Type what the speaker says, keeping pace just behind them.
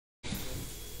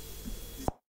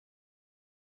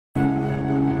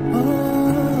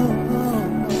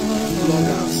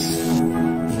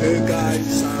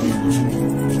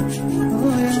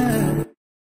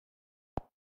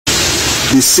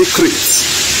secret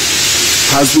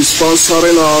has been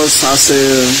sponsoring us as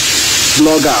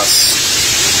bloggers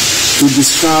to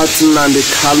distract Nnamdi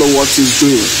Kanu what he's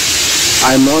doing.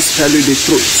 I must tell you the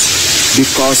truth,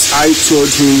 because I told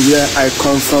him where I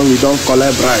come from, we don't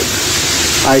collect bribe.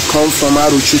 I come from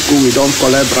Aruchuku, we don't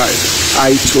collect bribe.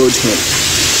 I told him.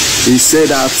 He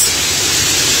said that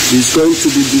he's going to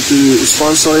be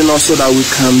sponsoring us so that we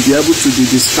can be able to be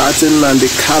distracting Nnamdi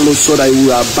Kanu, so that we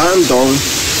will abandon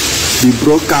the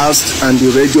broadcast and the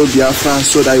radio Biafra,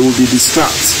 so that he will be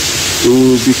distracted. He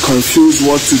will be confused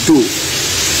what to do.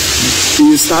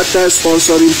 He started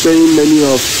sponsoring, paying many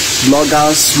of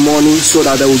bloggers money so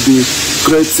that they will be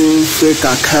creating fake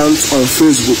accounts on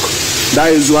Facebook. That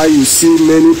is why you see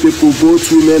many people, both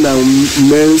women and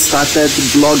men, started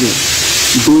blogging,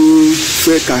 doing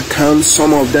fake accounts.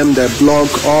 Some of them, they blog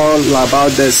all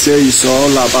about, they say it's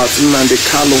all about Nnamdi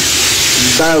Kanu.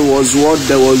 That was what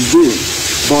they was doing.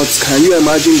 But can you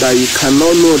imagine that you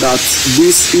cannot know that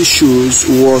these issues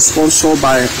were sponsored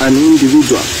by an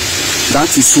individual? That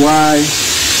is why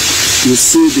you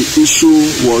see the issue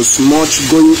was much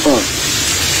going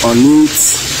on it.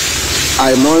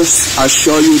 I must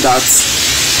assure you that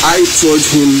I told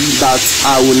him that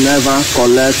I will never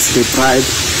collect the bribe.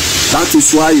 That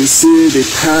is why you see the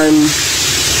time,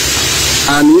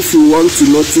 and if you want to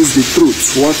notice the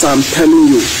truth, what I'm telling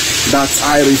you that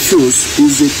I refuse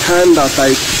is the time that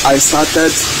I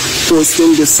started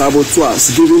posting the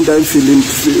saboteurs, giving them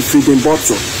feeding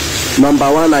bottle. Number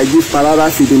one, I give Parara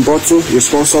feeding bottle. He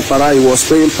sponsor Parara. He was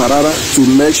paying Parara to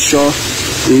make sure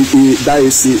he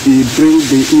bring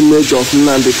the image of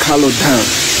Nnamdi Kanu down.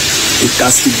 He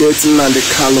castigates Nnamdi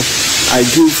Kanu. I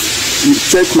give, you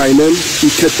check my name,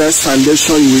 Iketes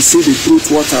Foundation. You will see the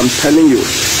truth. What I'm telling you,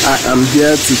 I am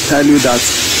here to tell you that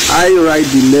I write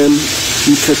the name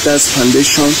Iketes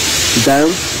Foundation down.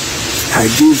 I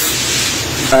give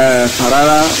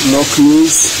Parara mock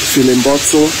news filling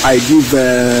bottle. I give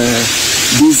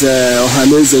these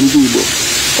Ohaneze Ndibo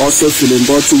also filling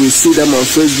bottle. We see them on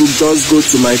Facebook. Just go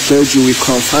to my page, you will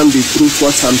confirm the truth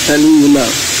what I'm telling you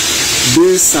now.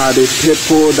 These are the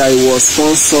people that I was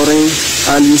sponsoring,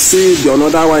 and you see the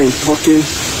another one in Turkey.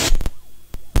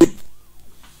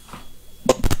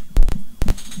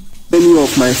 Many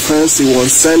of my friends, he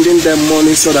was sending them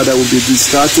money so that I would be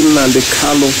distracting Nnamdi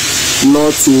Kanu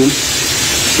not to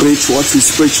preach what he's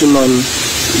preaching on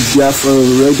Biafra,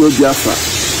 radio Biafra.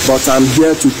 But I'm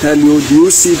here to tell you, do you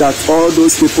see that all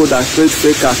those people that create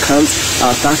fake accounts,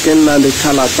 attacking Nnamdi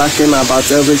Kanu, attacking about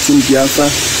everything Biafra,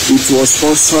 it was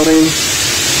sponsoring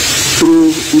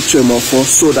through UCHE MEFOR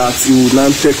so that he would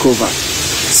not take over.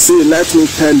 See, let me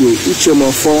tell you, UCHE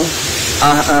MEFOR,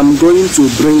 I am going to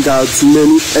bring out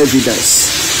many evidence.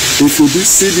 If you do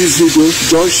see this video,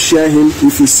 just share him.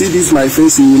 If you see this my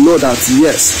face, you will know that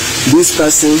yes, this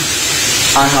person,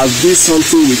 I have did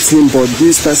something with him, but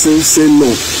this person say no.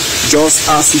 Just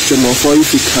ask UCHE MEFOR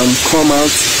if he can come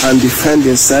out and defend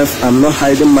himself. I'm not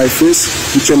hiding my face.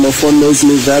 UCHE MEFOR knows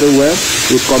me very well.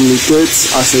 He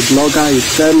communicates as a blogger. He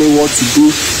tell me what to do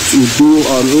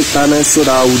on internet so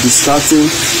that I will distract him.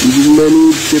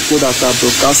 Many people that are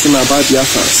broadcasting about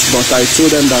Biafrans, but I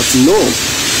told them that no,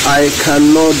 I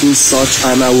cannot do such,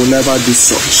 and I will never do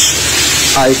such.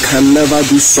 I can never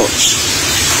do such.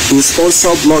 We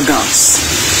sponsor bloggers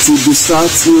to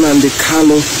distract Nnamdi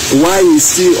Kanu while he's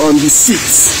still on the seat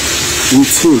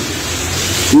with him.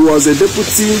 He was a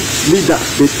deputy leader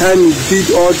the time he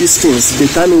did all these things, the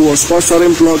time he was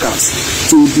sponsoring bloggers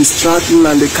to distract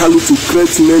Nnamdi Kanu to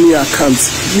create many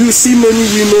accounts. You see many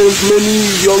women, many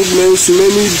young men,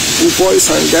 many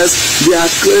boys and girls, they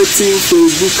are creating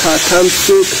Facebook accounts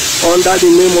fake under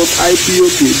the name of Ipob.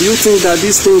 Do you think that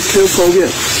this thing came from where?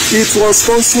 It was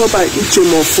sponsored by UCHE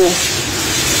MEFOR.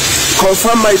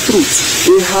 Confirm my truth.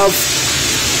 They have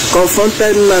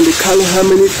confronted Nnamdi Kanu how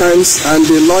many times, and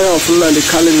the lawyer of Nnamdi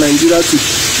Kanu in Nigeria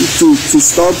to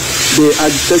stop the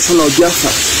agitation of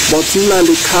Biafra. But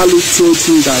Nnamdi Kanu told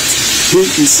him that he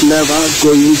is never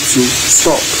going to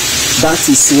stop. That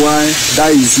is why,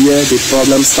 that is where the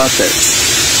problem started.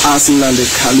 As Nnamdi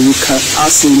Kanu, you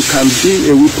can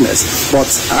be a witness, but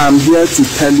I'm here to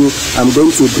tell you, I'm going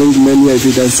to bring many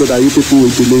evidence so that you people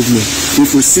will believe me.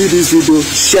 If you see this video,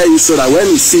 share it so that when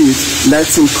you see it, let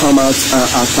him come out and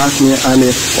attack me, and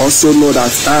also know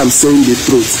that I am saying the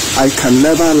truth. I can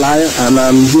never lie, and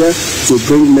I'm here to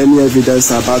bring many evidence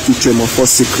about UCHE MEFOR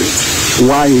secret.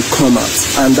 Why he come out,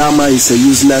 and that man is a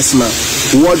useless man.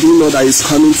 What do you know that he's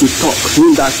coming to talk?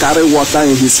 Him that carry water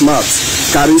in his mouth,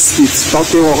 carry spit,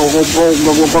 talking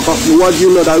what do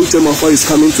you know that UCHE MEFOR is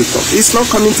coming to talk? He's not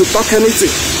coming to talk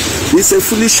anything. He's a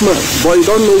foolish man, but you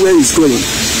don't know where he's going.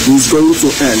 He's going to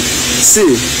end.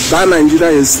 See, that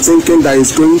Nigeria is thinking that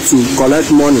he's going to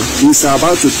collect money. He's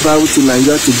about to travel to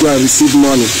Nigeria to go and receive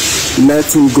money. Let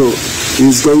him go.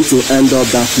 He's going to end up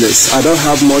that place. I don't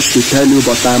have much to tell you,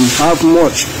 but I have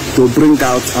much to bring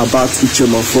out about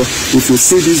UCHE MEFOR. If you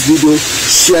see this video,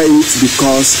 share it,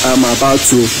 because I'm about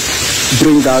to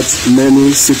bring out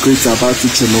many secrets about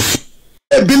UCHE MEFOR.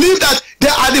 They believe that they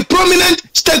are the prominent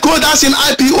stakeholders in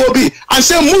Ipob and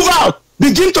say, move out,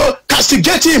 begin to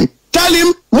castigate him, tell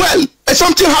him, well,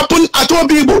 something happened at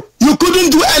Obibo, you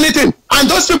couldn't do anything, and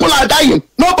those people are dying.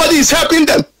 Nobody is helping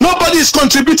them. Nobody is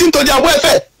contributing to their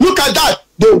welfare. Look at that.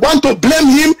 They want to blame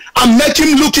him and make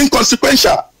him look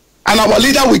inconsequential. And our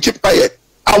leader will keep quiet.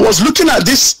 I was looking at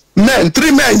these men,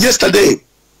 3 men yesterday.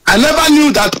 I never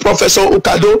knew that Professor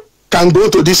Okado can go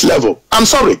to this level. I'm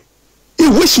sorry. He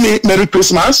wished me Merry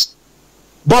Christmas,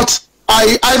 but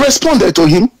I responded to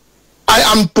him. I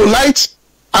am polite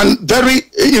and very,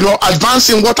 advanced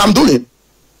in what I'm doing.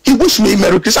 He wished me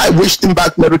Merry Christmas. I wished him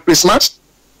back Merry Christmas.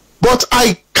 But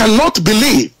I cannot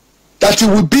believe that he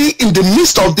would be in the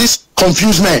midst of these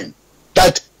confused men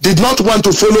that did not want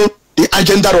to follow the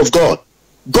agenda of God.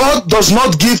 God does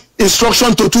not give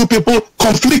instruction to 2 people,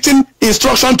 conflicting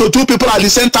instruction to 2 people at the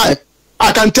same time.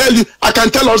 I can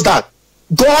tell us that.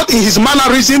 God in his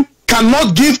mannerism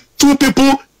cannot give 2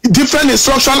 people different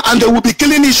instruction and they will be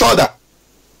killing each other.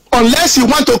 Unless he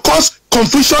want to cause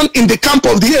confusion in the camp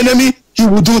of the enemy, he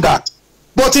will do that.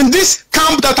 But in this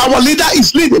camp that our leader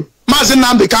is leading, Mazi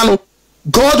Nnamdi Kanu,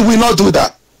 God will not do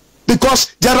that.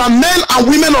 Because there are men and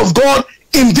women of God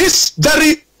in this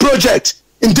very project,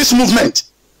 in this movement.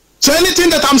 So anything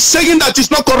that I'm saying that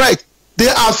is not correct, they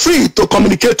are free to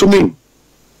communicate to me.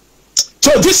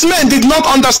 So these men did not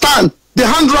understand the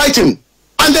handwriting.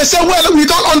 And they said, well, we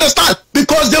don't understand,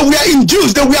 because they were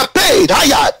induced, they were paid,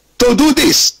 hired to do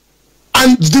this.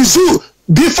 And the zoo,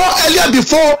 earlier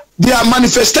before their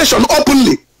manifestation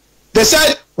openly, they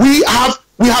said, we have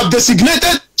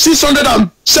designated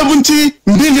 670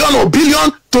 million or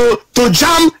billion to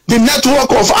jam the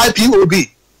network of Ipob.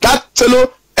 That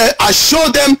fellow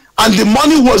assured them, and the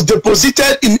money was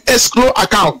deposited in escrow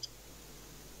account.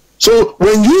 So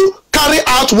when you carry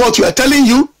out what we are telling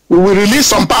you, we will release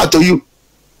some part to you.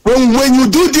 When you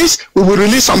do this, we will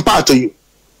release some part to you.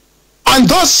 And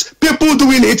those people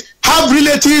doing it have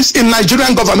relatives in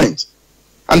Nigerian government.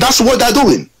 And that's what they're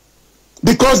doing.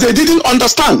 Because they didn't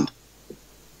understand.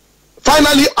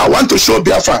 Finally, I want to show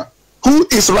Biafra who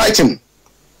is writing.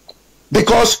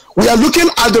 Because we are looking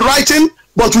at the writing,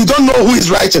 but we don't know who is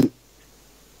writing.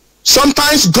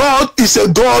 Sometimes God is a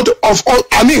God of,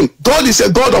 God is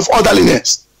a God of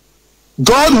orderliness.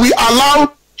 God will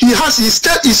allow, he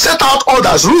set out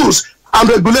orders, rules, and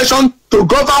regulations to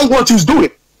govern what he's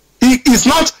doing. He is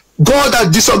not God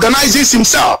that disorganizes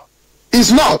himself.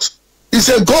 He's not. He's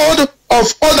a God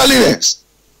of orderliness.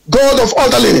 God of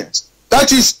orderliness.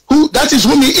 That is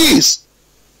whom he is.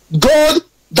 God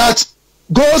that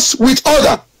goes with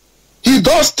order. He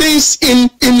does things in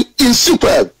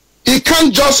secret. He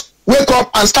can't just wake up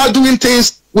and start doing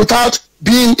things without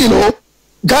being,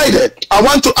 guided. I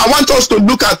want us to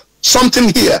look at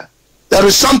something here. There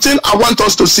is something I want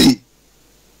us to see.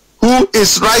 Who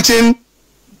is writing,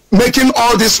 making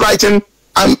all this writing,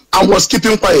 and was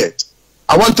keeping quiet.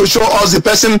 I want to show us the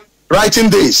person writing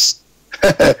this.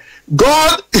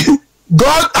 God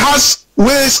has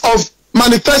ways of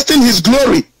manifesting his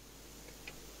glory.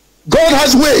 God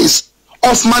has ways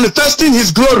of manifesting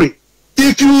his glory.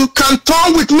 If you can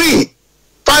turn with me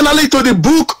finally to the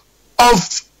book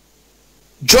of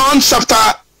John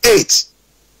chapter 8.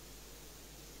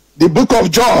 The book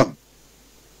of John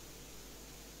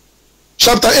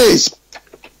chapter 8.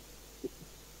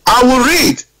 I will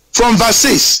read from verse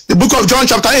 6. The book of John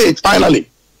chapter 8 finally.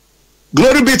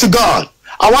 Glory be to God.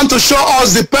 I want to show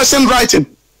us the person writing.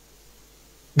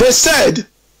 They said,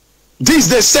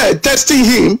 testing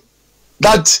him,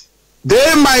 that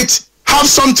they might have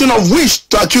something of which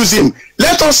to accuse him.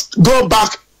 Let us go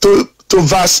back to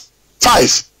verse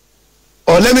 5.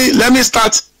 Or let me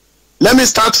start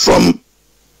from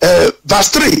verse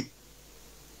 3.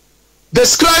 The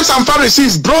scribes and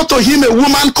Pharisees brought to him a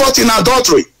woman caught in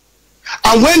adultery.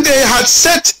 And when they had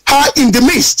set her in the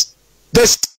midst, they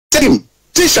said to him,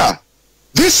 Teacher,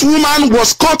 this woman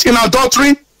was caught in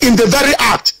adultery in the very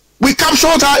act. We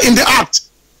captured her in the act.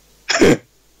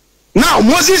 Now,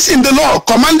 Moses in the law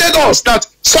commanded us that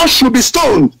such should be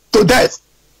stoned to death.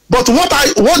 But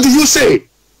what do you say?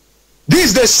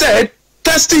 This they said,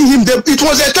 testing him. It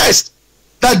was a test,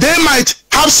 that they might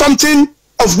have something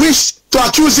of which to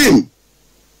accuse him.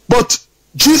 But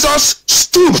Jesus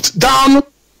stooped down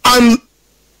and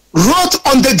wrote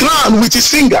on the ground with his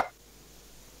finger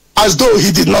as though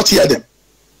he did not hear them.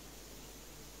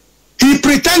 He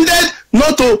pretended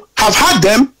not to have heard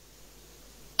them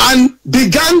and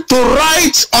began to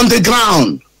write on the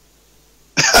ground.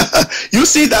 You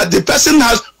see that the person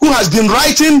who has been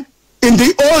writing in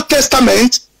the Old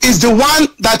Testament is the one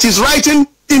that is writing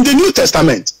in the New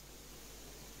Testament.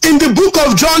 In the book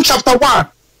of John chapter 1,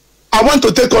 I want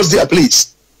to take us there,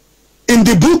 please. In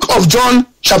the book of John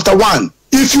chapter 1,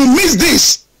 if you miss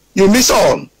this, you miss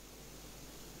all.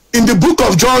 In the book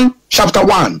of John chapter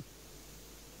 1,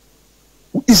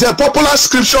 is a popular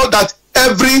scripture that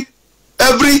every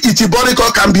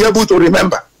Itiborico can be able to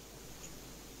remember.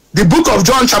 The book of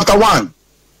John chapter 1.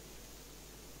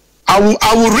 I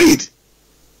will read.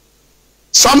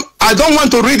 I don't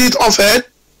want to read it off head,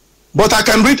 but I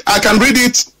can read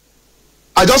it.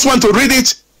 I just want to read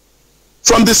it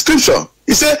from the scripture.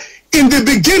 He said, in the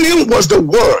beginning was the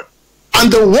Word, and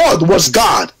the Word was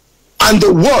God, in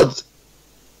the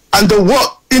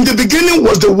beginning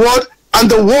was the Word, and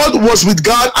the Word was with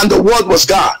God, and the Word was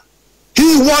God.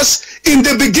 He was in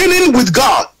the beginning with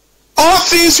God. All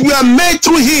things were made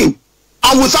through him,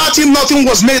 and without him nothing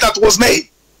was made that was made.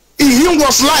 In him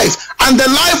was life, and the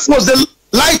life was the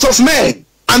light of men,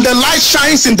 and the light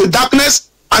shines in the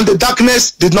darkness, and the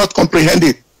darkness did not comprehend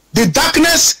it. The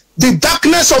darkness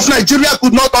of Nigeria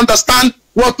could not understand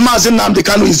what Mazi Nnamdi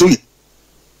Kanu is doing.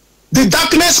 The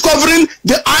darkness covering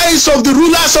the eyes of the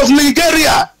rulers of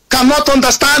Nigeria cannot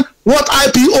understand what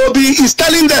IPOB is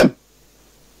telling them.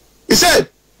 He said,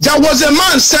 there was a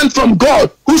man sent from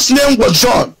God whose name was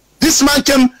John. This man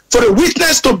came for a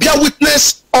witness, to bear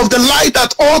witness of the light,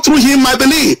 that all through him I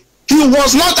believe. He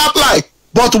was not that light,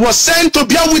 but was sent to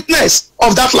bear witness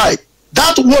of that light.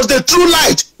 That was the true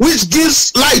light, which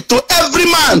gives light to every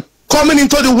man coming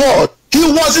into the world. He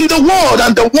was in the world,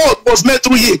 and the world was made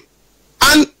through him.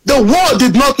 And the world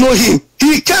did not know him.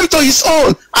 He came to his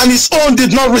own, and his own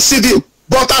did not receive him.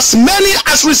 But as many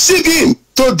as received him,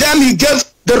 to them he gave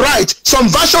the right. Some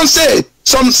versions say,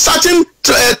 some certain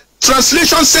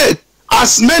translations said,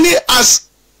 as many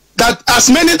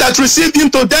that received him,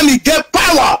 to them he gave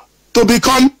power to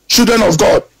become children of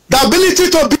God. The ability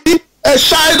to be a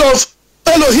child of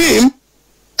Elohim,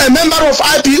 a member of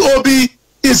IPOB,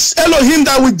 is Elohim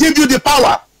that will give you the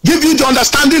power, give you the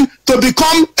understanding to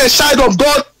become a child of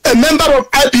God, a member of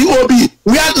IPOB,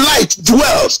 where light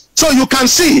dwells. So you can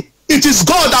see, it is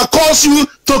God that calls you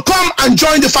to come and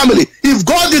join the family. If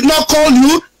God did not call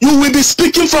you, you will be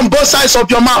speaking from both sides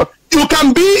of your mouth. You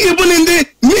can be even in the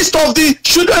midst of the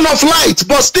children of light,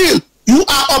 but still you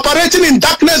are operating in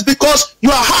darkness because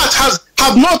your heart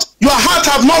have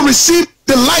not received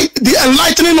the light, the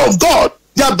enlightening of God,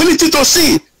 the ability to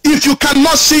see. If you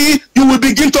cannot see, you will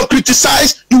begin to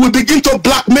criticize, you will begin to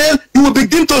blackmail, you will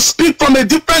begin to speak from a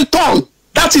different tongue.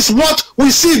 That is what we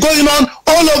see going on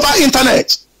all over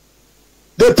internet.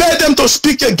 They pay them to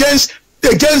speak against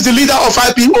the leader of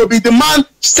IPOB, the man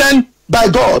sent by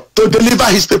God to deliver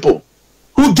his people,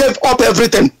 who gave up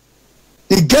everything.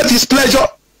 He gave his pleasure,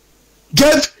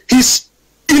 gave his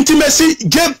intimacy,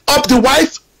 gave up the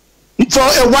wife for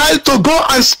a while to go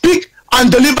and speak and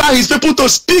deliver his people, to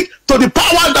speak to the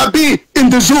power that be in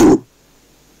the zoo.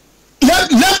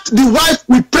 Left the wife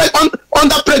with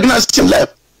under pregnancy,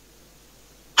 left.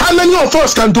 How many of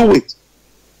us can do it?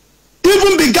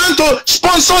 Even began to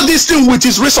sponsor this thing with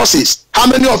his resources. How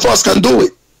many of us can do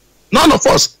it? None of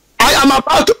us. I am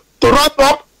about to wrap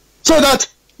up so that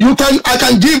I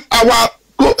can give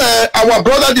our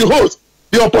brother the host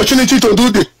the opportunity to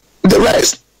do the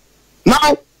rest.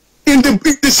 Now, in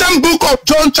the same book of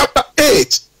John chapter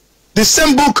 8, the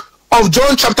same book of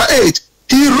John chapter 8,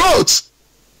 he wrote,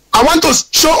 I want to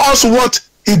show us what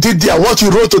he did there, what he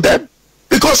wrote to them.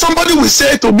 Because somebody will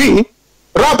say to me,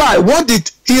 Rabbi, what did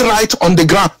he write on the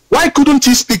ground? Why couldn't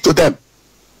he speak to them?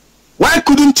 Why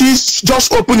couldn't he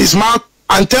just open his mouth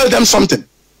and tell them something?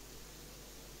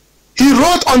 He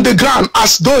wrote on the ground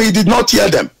as though he did not hear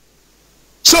them.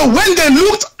 So when they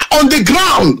looked on the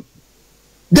ground,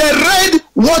 they read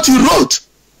what he wrote.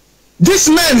 These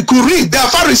men could read, they are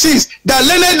Pharisees, they are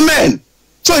learned men.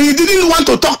 So he didn't want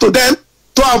to talk to them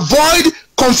to avoid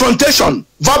confrontation,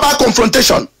 verbal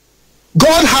confrontation.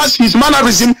 God has his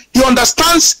mannerism, he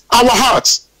understands our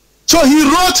hearts. So he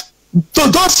wrote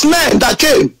to those men that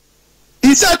came.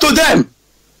 He said to them,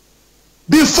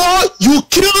 before you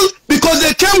kill, because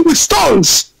they came with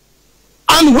stones.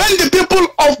 And when the people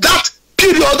of that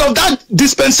period, of that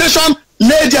dispensation,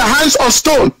 lay their hands on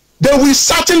stone, they will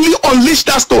certainly unleash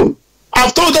that stone.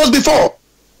 I've told us before.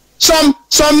 Some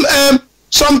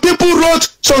some people wrote,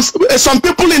 some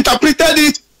people interpreted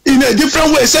it in a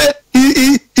different way. Say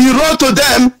he wrote to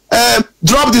them,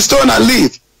 drop the stone and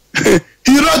leave.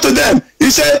 He wrote to them,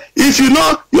 he said, if you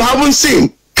know you haven't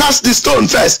seen, cast the stone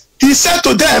first. He said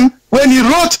to them, when he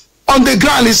wrote on the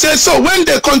ground, he said, so when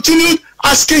they continued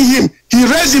asking him, he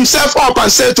raised himself up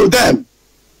and said to them,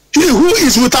 he who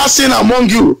is without sin among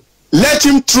you, let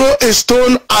him throw a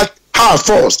stone at her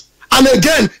first. And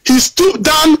again, he stooped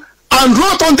down and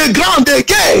wrote on the ground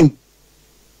again.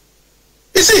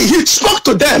 You see, he spoke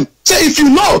to them. Say, if you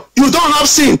know you don't have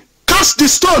sin, cast the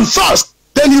stone first.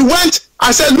 Then he went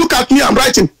and said, look at me, I'm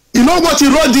writing. You know what he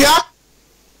wrote there?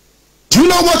 Do you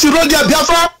know what he wrote there,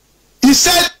 Biafra? He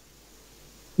said,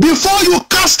 before you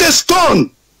cast a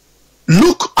stone,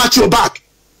 look at your back.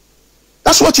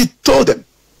 That's what he told them.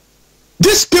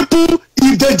 These people,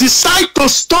 if they decide to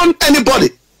stone anybody,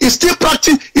 it's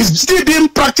still being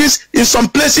practiced in some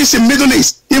places in Middle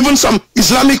East, even some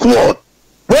Islamic world.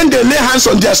 When they lay hands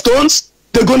on their stones,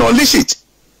 they're going to unleash it.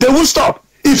 They won't stop.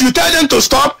 If you tell them to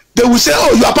stop, they will say,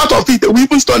 oh, you are part of it. They will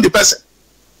even stone the person.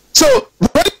 So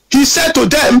when he said to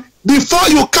them, before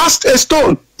you cast a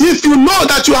stone, if you know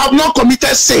that you have not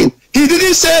committed sin, he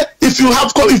didn't say if you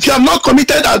have not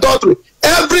committed adultery.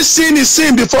 Every sin is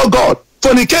sin before God.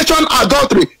 Fornication,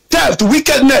 adultery, theft,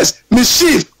 wickedness,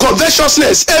 mischief,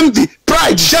 covetousness, envy,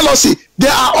 pride, jealousy, they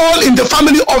are all in the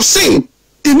family of sin,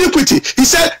 iniquity. He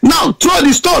said, now throw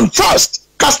the stone first,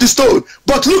 cast the stone,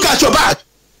 but look at your back.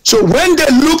 So when they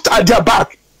looked at their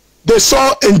back, they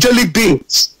saw angelic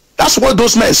beings. That's what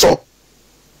those men saw.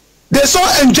 They saw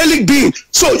angelic beings.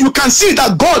 So you can see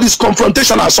that God is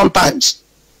confrontational sometimes.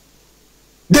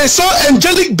 They saw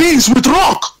angelic beings with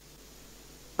rock.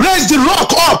 Raise the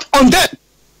rock up on them.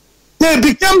 They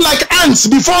became like ants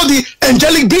before the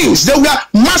angelic beings. They were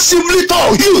massively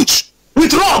tall, huge,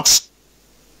 with rocks.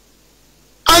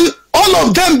 And all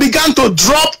of them began to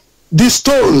drop the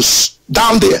stones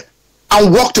down there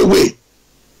and walked away.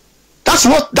 That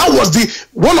was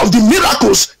one of the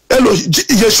miracles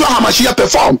Yeshua HaMashiach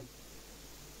performed.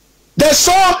 They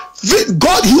saw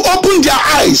God, he opened their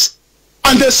eyes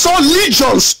and they saw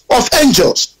legions of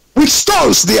angels with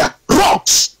stones there,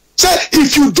 rocks. Say,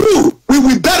 if you do, we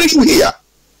will bury you here.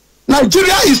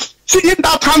 Nigeria is seeing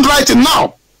that handwriting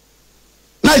now.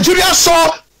 Nigeria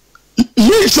saw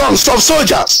legions of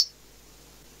soldiers,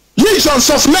 legions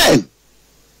of men,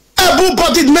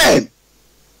 able-bodied men,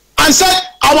 and said,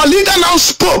 our leader now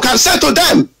spoke and said to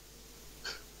them,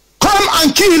 come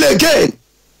and kill again.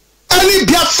 Any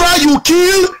Biafra you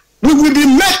kill, we will be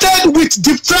meted with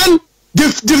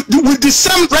with the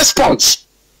same response.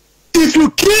 If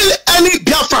you kill any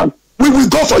Biafran, we will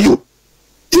go for you.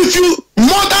 If you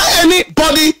murder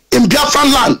anybody in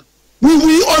Biafran land, we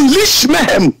will unleash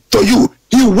mayhem to you.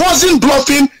 He wasn't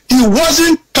bluffing, he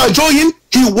wasn't cajoling,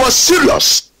 he was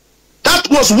serious. That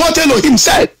was what Elohim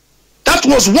said. That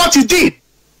was what he did.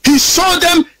 He saw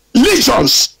them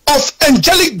legions of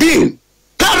angelic beings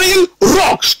carrying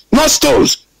rocks, not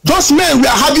stones. Those men were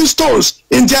having stones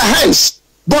in their hands,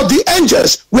 but the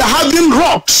angels were having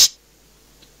rocks.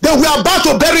 They were about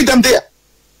to bury them there.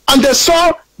 And they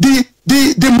saw the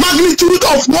magnitude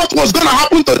of what was going to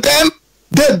happen to them.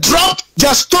 They dropped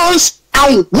their stones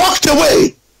and walked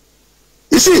away.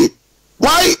 You see,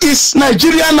 why is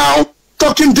Nigeria now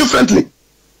talking differently?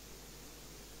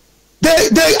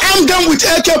 They armed them with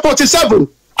AK-47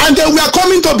 and they were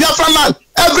coming to Biafra land.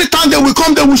 Every time they will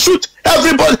come, they will shoot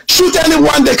everybody, shoot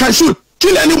anyone they can shoot,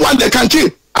 kill anyone they can kill.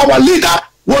 Our leader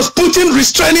was putting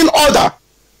restraining order.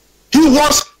 He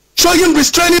was showing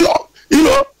restraining,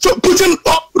 putting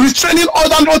restraining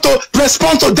order not to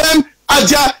respond to them at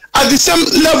the same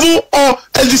level or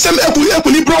at the same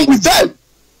equilibrium with them.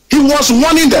 He was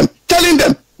warning them, telling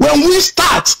them, when we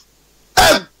start,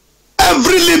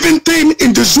 every living thing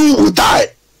in the zoo will die.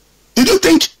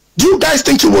 Do you guys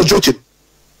think he was joking?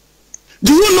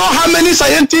 Do you know how many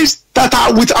scientists that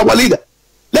are with our leader?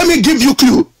 Let me give you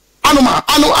clue.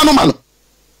 Anumano.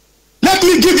 Let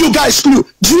me give you guys clue.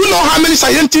 Do you know how many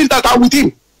scientists that are with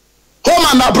him? Home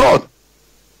and abroad.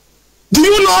 Do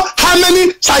you know how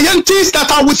many scientists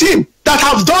that are with him that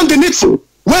have done the needful,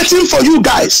 waiting for you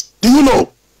guys? Do you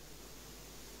know?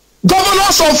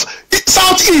 Governors of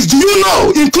Southeast, do you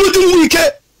know, including UCHE,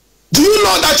 do you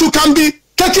know that you can be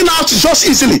taken out just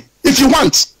easily if you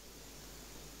want?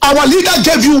 Our leader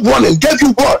gave you warning, gave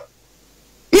you word.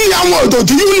 Do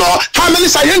you know how many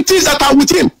scientists that are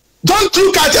with him? Don't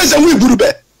look at Ezewi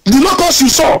Burube, the locals you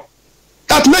saw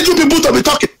that made you people to be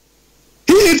talking.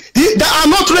 They are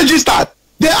not registered.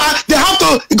 They have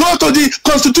to go to the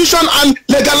constitution and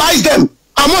legalize them.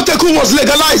 Amoteku was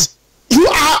legalized. You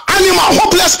are animal,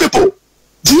 hopeless people.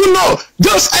 Do you know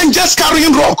those angels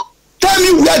carrying rock? Tell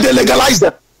me where they legalize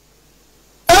them.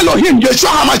 Elohim, Yeshua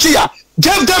HaMashiach,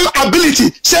 gave them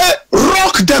ability, say,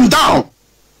 rock them down.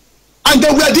 And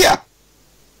they were there.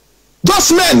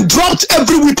 Those men dropped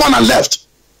every weapon and left.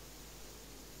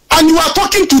 And you are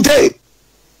talking today.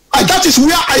 And that is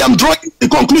where I am drawing the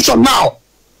conclusion now.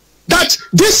 That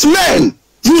these men,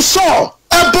 you saw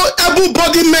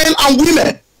able-bodied men and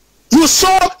women. You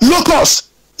saw locusts.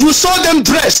 You saw them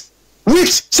dressed with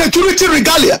security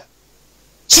regalia.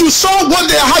 You saw what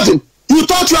they are having. You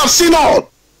thought you have seen all.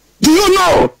 Do you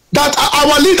know that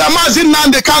our leader, Mazin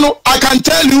Nandekano, I can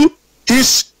tell you,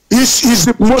 he's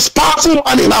the most powerful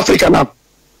man in Africa now.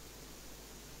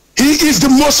 He is the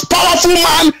most powerful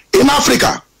man in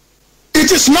Africa.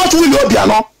 It is not Willie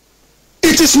Obiano.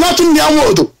 It is not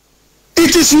Nyawodo.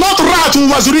 It is not Ratu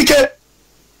Wazurike.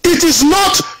 It is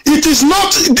not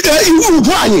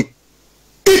Uguanyi.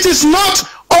 It is not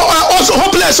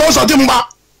hopeless also Dimba.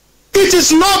 It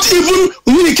is not even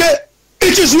Winike.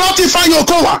 It is not Ifeanyi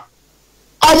Okowa.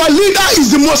 Our leader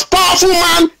is the most powerful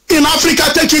man in Africa.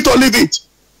 Take it or leave it.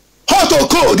 Hot or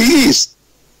cold, he is.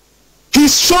 He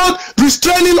showed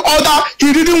restraining order.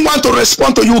 He didn't want to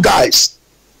respond to you guys.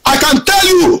 I can tell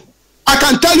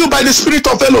you by the spirit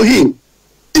of Elohim,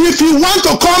 if he want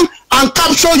to come and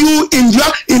capture you in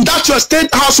that your state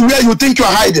house where you think you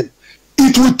are hiding,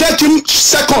 it will take him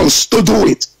seconds to do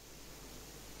it.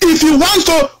 If you want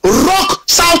to rock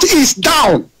Southeast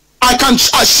down, I can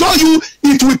assure you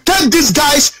it will take these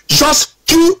guys just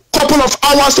couple of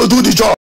hours to do the job.